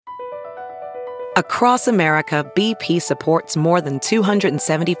Across America, BP supports more than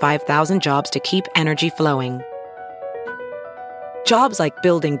 275,000 jobs to keep energy flowing. Jobs like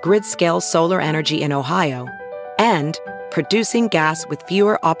building grid-scale solar energy in Ohio and producing gas with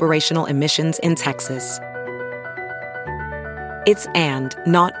fewer operational emissions in Texas. It's and,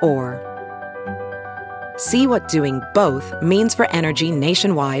 not or. See what doing both means for energy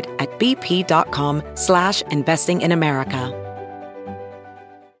nationwide at bp.com/investing in America.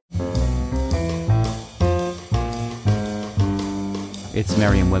 It's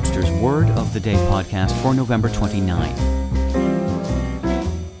Merriam-Webster's Word of the Day podcast for November 29th.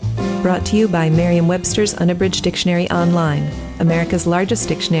 Brought to you by Merriam-Webster's Unabridged Dictionary Online, America's largest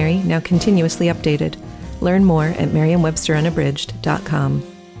dictionary, now continuously updated. Learn more at merriam-websterunabridged.com.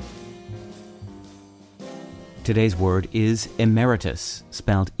 Today's word is Emeritus,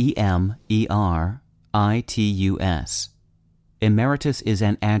 spelled E-M-E-R-I-T-U-S. Emeritus is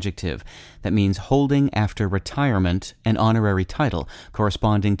an adjective that means holding after retirement an honorary title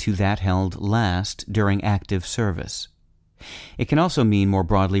corresponding to that held last during active service. It can also mean more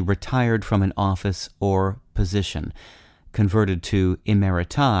broadly retired from an office or position, converted to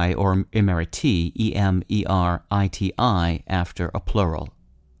emeriti or emeriti, E-M-E-R-I-T-I, after a plural.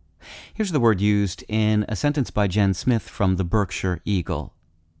 Here's the word used in a sentence by Jenn Smith from the Berkshire Eagle.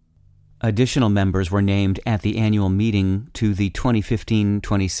 Additional members were named at the annual meeting to the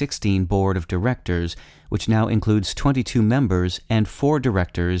 2015-2016 Board of Directors, which now includes 22 members and 4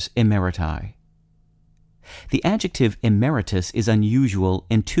 directors emeriti. The adjective emeritus is unusual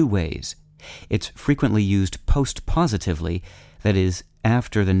in 2 ways. It's frequently used postpositively, that is,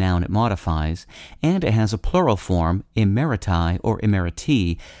 after the noun it modifies, and it has a plural form, emeriti or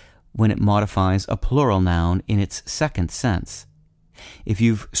emeriti, when it modifies a plural noun in its second sense. If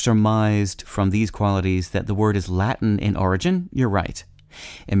you've surmised from these qualities that the word is Latin in origin, you're right.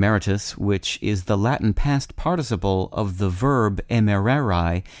 Emeritus, which is the Latin past participle of the verb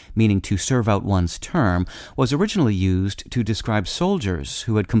emereri, meaning to serve out one's term, was originally used to describe soldiers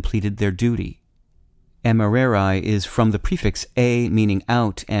who had completed their duty. Emereri is from the prefix a, meaning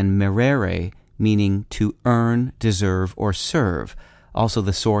out, and merēre, meaning to earn, deserve, or serve, also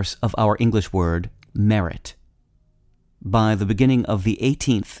the source of our English word merit. By the beginning of the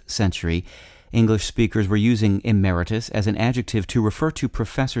 18th century, English speakers were using emeritus as an adjective to refer to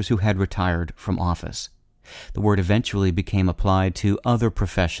professors who had retired from office. The word eventually became applied to other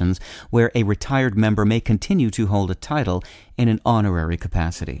professions where a retired member may continue to hold a title in an honorary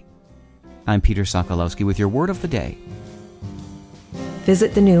capacity. I'm Peter Sokolowski with your Word of the Day.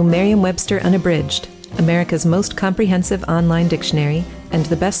 Visit the new Merriam-Webster Unabridged, America's most comprehensive online dictionary and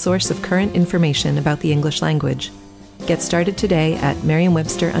the best source of current information about the English language. Get started today at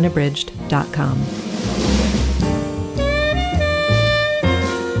merriam-websterunabridged.com.